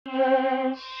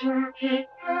For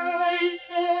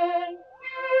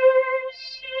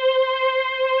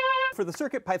the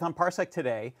CircuitPython Parsec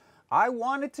today, I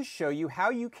wanted to show you how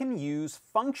you can use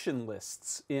function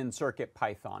lists in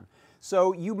CircuitPython.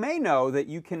 So you may know that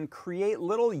you can create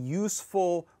little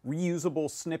useful, reusable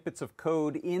snippets of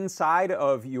code inside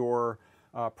of your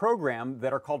program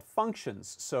that are called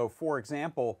functions. So for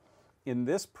example, in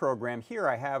this program here,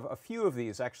 I have a few of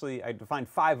these. Actually, I defined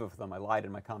 5 of them. I lied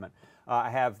in my comment. I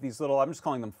have these little, I'm just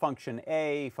calling them function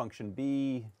A, function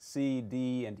B, C,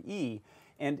 D, and E.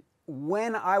 And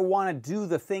when I want to do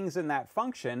the things in that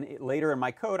function, later in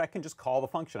my code, I can just call the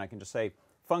function. I can just say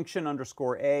function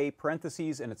underscore A,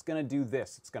 parentheses, and it's going to do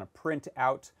this. It's going to print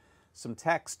out some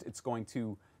text. It's going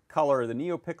to color the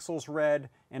neopixels red,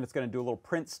 and it's going to do a little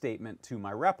print statement to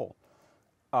my REPL.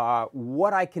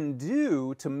 What I can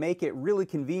do to make it really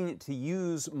convenient to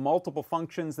use multiple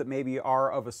functions that maybe are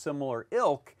of a similar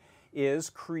ilk is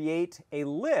create a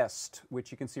list,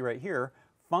 which you can see right here,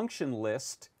 function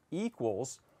list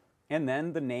equals, and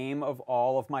then the name of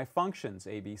all of my functions,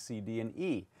 A, B, C, D, and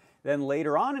E. Then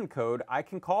later on in code, I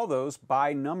can call those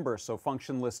by number. So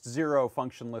function list 0,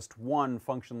 function list 1,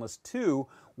 function list 2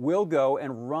 will go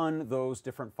and run those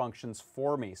different functions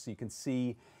for me. So you can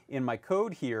see in my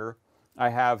code here, I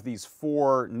have these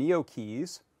 4 neo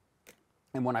keys,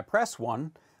 and when I press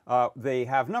one, they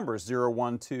have numbers 0,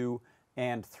 1, 2,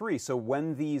 and 3. So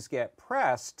when these get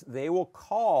pressed, they will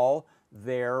call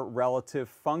their relative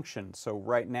function. So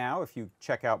right now, if you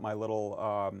check out my little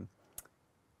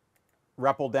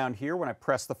REPL down here, when I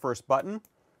press the first button,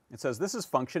 it says this is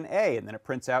function A, and then it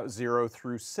prints out 0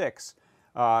 through 6.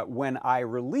 When I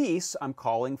release, I'm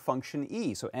calling function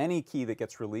E. So any key that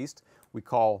gets released, we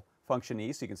call function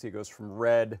E. So you can see it goes from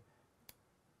red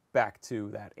back to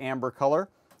that amber color.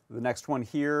 The next one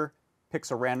here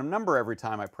picks a random number every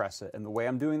time I press it. And the way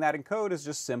I'm doing that in code is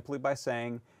just simply by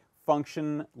saying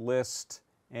function list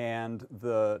and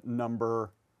the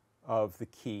number of the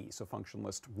key. So function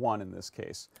list 1 in this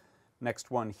case. Next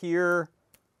one here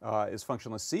is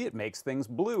function list C. It makes things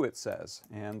blue, it says.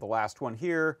 And the last one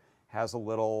here has a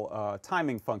little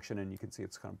timing function, and you can see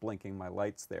it's kind of blinking my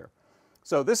lights there.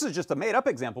 So this is just a made-up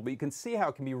example, but you can see how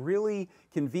it can be really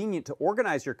convenient to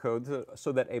organize your code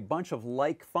so that a bunch of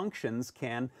like functions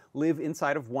can live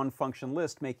inside of one function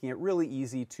list, making it really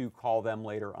easy to call them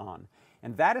later on.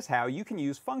 And that is how you can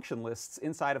use function lists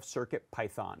inside of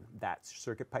CircuitPython. That's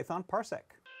CircuitPython Parsec.